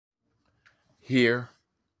Here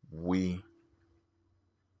we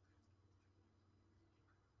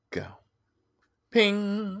go.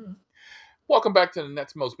 Ping. Welcome back to the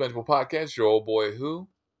Next Most Benchable Podcast. Your old boy who?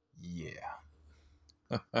 Yeah.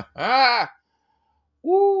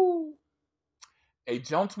 Woo. A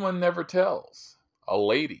gentleman never tells. A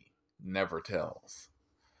lady never tells.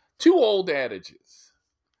 Two old adages.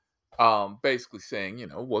 Basically saying,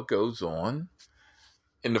 what goes on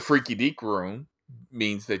in the freaky deek room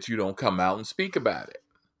means that you don't come out and speak about it.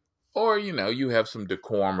 Or, you have some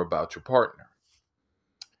decorum about your partner.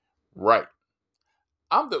 Right.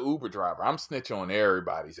 I'm the Uber driver. I'm snitching on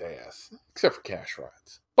everybody's ass, except for cash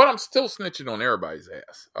rides. But I'm still snitching on everybody's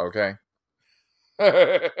ass, okay?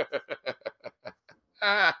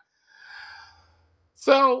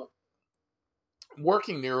 So,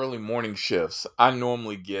 working the early morning shifts, I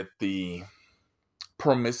normally get the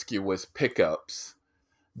promiscuous pickups,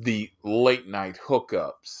 the late night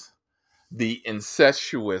hookups, the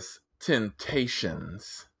incestuous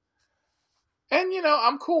temptations. And,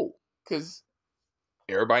 I'm cool, because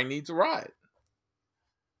everybody needs a ride.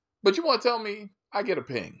 But you want to tell me I get a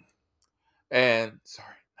ping. And,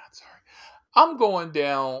 I'm going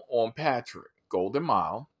down on Patrick, Golden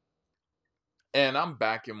Mile. And I'm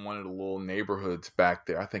back in one of the little neighborhoods back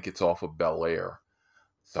there. I think it's off of Bel Air.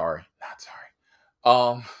 Sorry.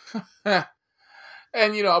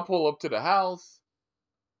 And, I pull up to the house.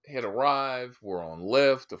 Hit arrive. We're on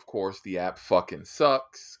Lyft. Of course, the app fucking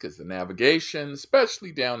sucks. Because the navigation,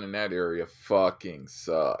 especially down in that area, fucking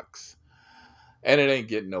sucks. And it ain't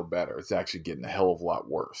getting no better. It's actually getting a hell of a lot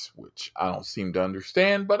worse, which I don't seem to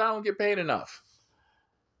understand, but I don't get paid enough.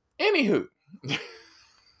 Anywho.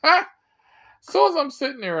 So as I'm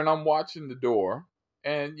sitting there and I'm watching the door,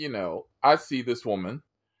 and, I see this woman,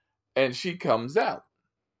 and she comes out.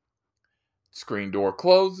 Screen door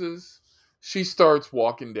closes. She starts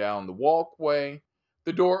walking down the walkway.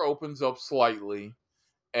 The door opens up slightly,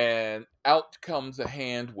 and out comes a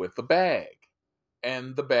hand with a bag.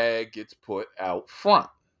 And the bag gets put out front.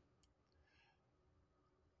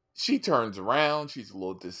 She turns around. She's a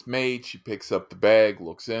little dismayed. She picks up the bag,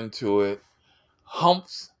 looks into it,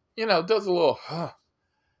 humps, does a little,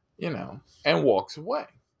 and walks away.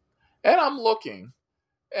 And I'm looking,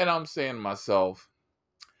 and I'm saying to myself,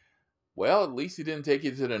 well, at least he didn't take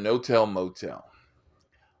you to the no-tell motel.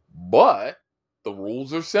 But the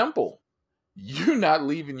rules are simple. You're not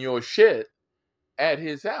leaving your shit at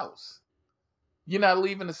his house. You're not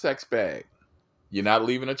leaving a sex bag. You're not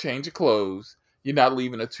leaving a change of clothes. You're not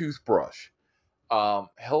leaving a toothbrush.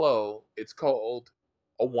 Hello, it's called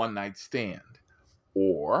a one-night stand.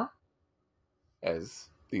 Or, as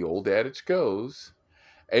the old adage goes,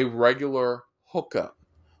 a regular hookup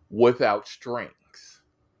without strings.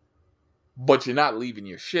 But you're not leaving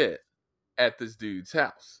your shit at this dude's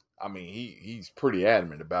house. I mean, he's pretty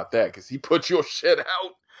adamant about that because he put your shit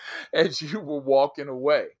out as you were walking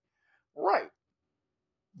away. Right.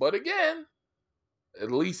 But again, at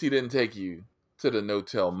least he didn't take you to the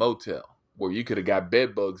no-tell motel where you could have got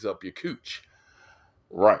bed bugs up your cooch.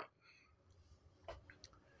 Right.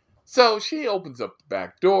 So she opens up the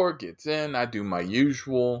back door, gets in. I do my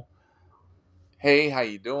usual. Hey, how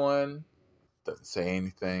you doing? Doesn't say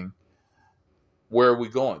anything. Where are we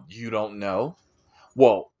going? You don't know?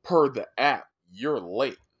 Well, per the app, you're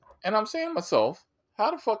late. And I'm saying to myself,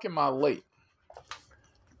 how the fuck am I late?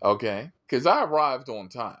 Okay? Because I arrived on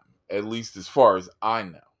time. At least as far as I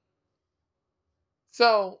know.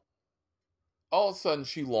 So, all of a sudden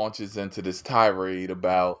she launches into this tirade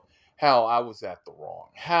about how I was at the wrong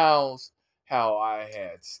house, how I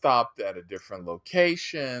had stopped at a different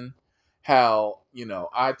location, how,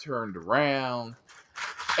 I turned around.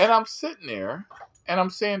 And I'm sitting there and I'm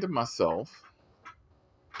saying to myself,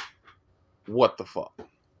 what the fuck?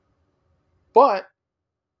 But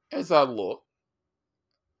as I look,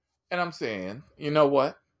 and I'm saying, you know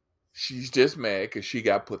what? She's just mad because she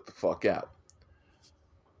got put the fuck out.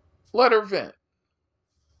 Let her vent.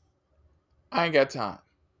 I ain't got time.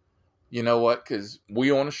 You know what? Because we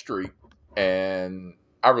on the street and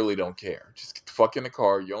I really don't care. Just get the fuck in the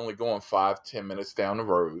car. You're only going 5-10 minutes down the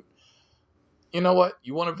road. You know what?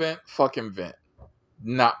 You want to vent? Fucking vent.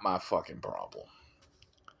 Not my fucking problem.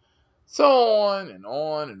 So on and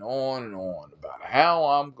on and on and on about how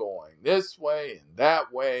I'm going this way and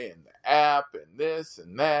that way and the app and this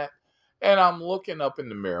and that. And I'm looking up in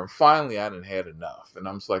the mirror and finally I done had enough. And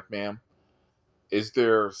I'm just like, ma'am, is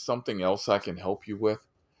there something else I can help you with?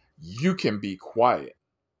 You can be quiet.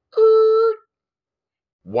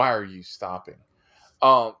 Why are you stopping?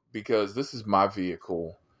 Because this is my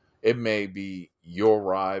vehicle. It may be your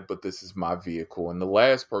ride, but this is my vehicle. And the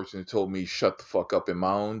last person who told me shut the fuck up in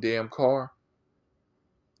my own damn car,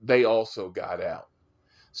 they also got out.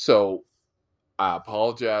 So I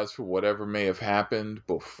apologize for whatever may have happened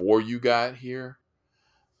before you got here,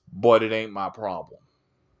 but it ain't my problem.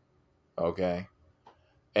 Okay?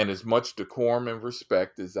 And as much decorum and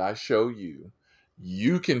respect as I show you,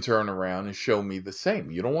 you can turn around and show me the same.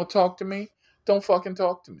 You don't want to talk to me? Don't fucking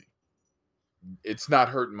talk to me. It's not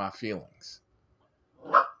hurting my feelings.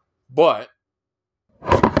 But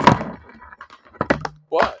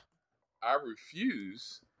I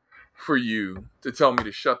refuse for you to tell me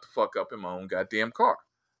to shut the fuck up in my own goddamn car.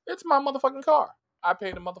 It's my motherfucking car. I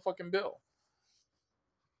paid the motherfucking bill.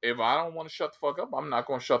 If I don't want to shut the fuck up, I'm not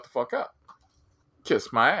going to shut the fuck up.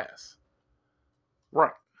 Kiss my ass.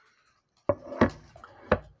 Right.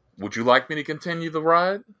 Would you like me to continue the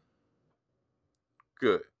ride?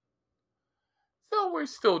 Good. So we're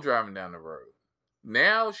still driving down the road.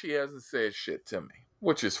 Now she hasn't said shit to me,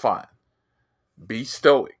 which is fine. Be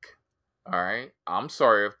stoic. Alright? I'm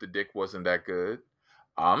sorry if the dick wasn't that good.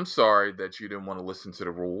 I'm sorry that you didn't want to listen to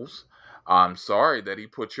the rules. I'm sorry that he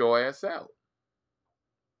put your ass out.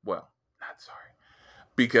 Well, not sorry.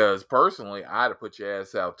 Because personally, I'd have put your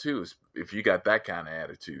ass out too if you got that kind of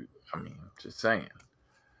attitude. I mean, just saying.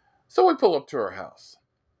 So we pull up to her house.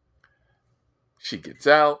 She gets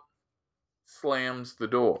out, slams the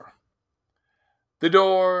door. The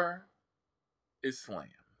door is slammed.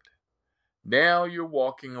 Now you're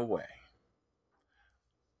walking away.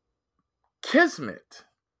 Kismet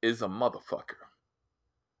is a motherfucker.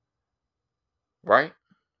 Right?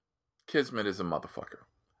 Kismet is a motherfucker.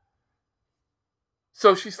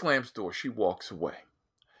 So she slams the door. She walks away.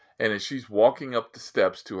 And as she's walking up the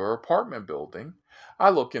steps to her apartment building, I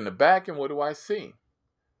look in the back and what do I see?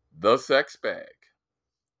 The sex bag.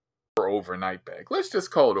 Or overnight bag. Let's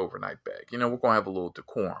just call it overnight bag. You know, we're going to have a little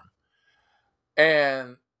decorum.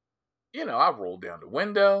 And, you know, I roll down the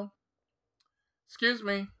window. Excuse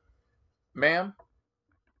me. Ma'am.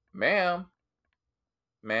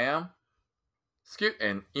 Excuse,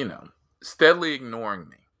 and, you know, steadily ignoring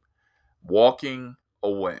me. Walking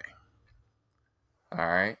away. All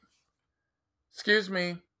right. Excuse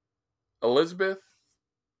me, Elizabeth.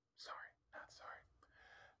 Sorry, not sorry.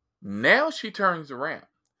 Now she turns around.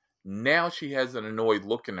 Now she has an annoyed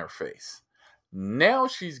look in her face. Now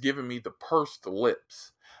she's giving me the pursed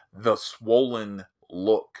lips, the swollen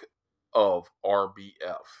look of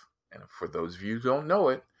RBF. And for those of you who don't know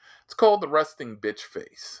it, it's called the resting bitch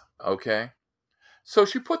face. Okay? So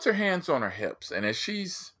she puts her hands on her hips, and as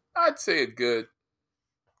she's, I'd say, a good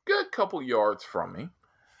couple yards from me,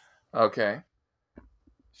 okay,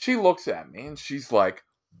 she looks at me and she's like,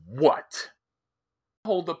 what?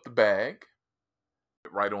 Hold up the bag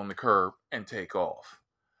right on the curb and take off.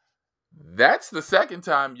 That's the second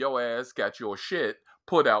time your ass got your shit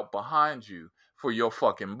put out behind you for your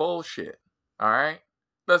fucking bullshit. Alright?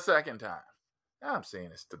 The second time. Now I'm saying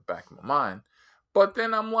this to the back of my mind. But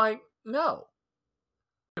then I'm like, no.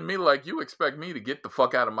 And me like, you expect me to get the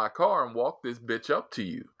fuck out of my car and walk this bitch up to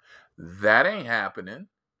you. That ain't happening.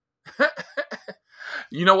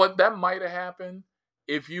 You know what? That might have happened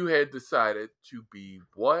if you had decided to be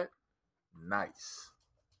what? Nice.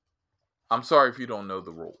 I'm sorry if you don't know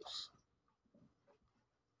the rules.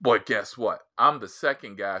 But guess what? I'm the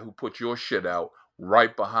second guy who put your shit out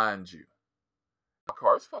right behind you. My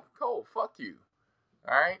car's fucking cold. Fuck you.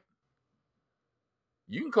 Alright?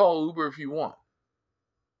 You can call Uber if you want.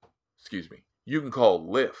 Excuse me. You can call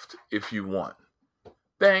Lyft if you want.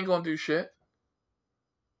 They ain't gonna do shit.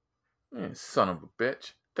 Son of a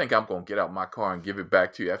bitch. Think I'm gonna get out my car and give it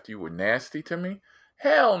back to you after you were nasty to me?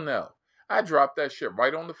 Hell no. I dropped that shit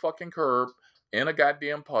right on the fucking curb in a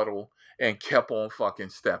goddamn puddle and kept on fucking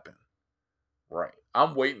stepping. Right.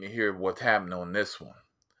 I'm waiting to hear what's happening on this one.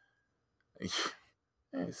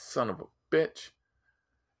 Son of a bitch.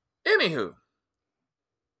 Anywho,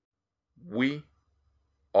 we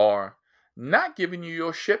are not giving you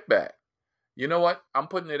your shit back. You know what? I'm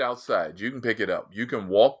putting it outside. You can pick it up. You can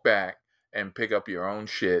walk back and pick up your own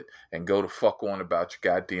shit and go the fuck on about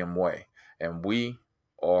your goddamn way. And we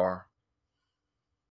are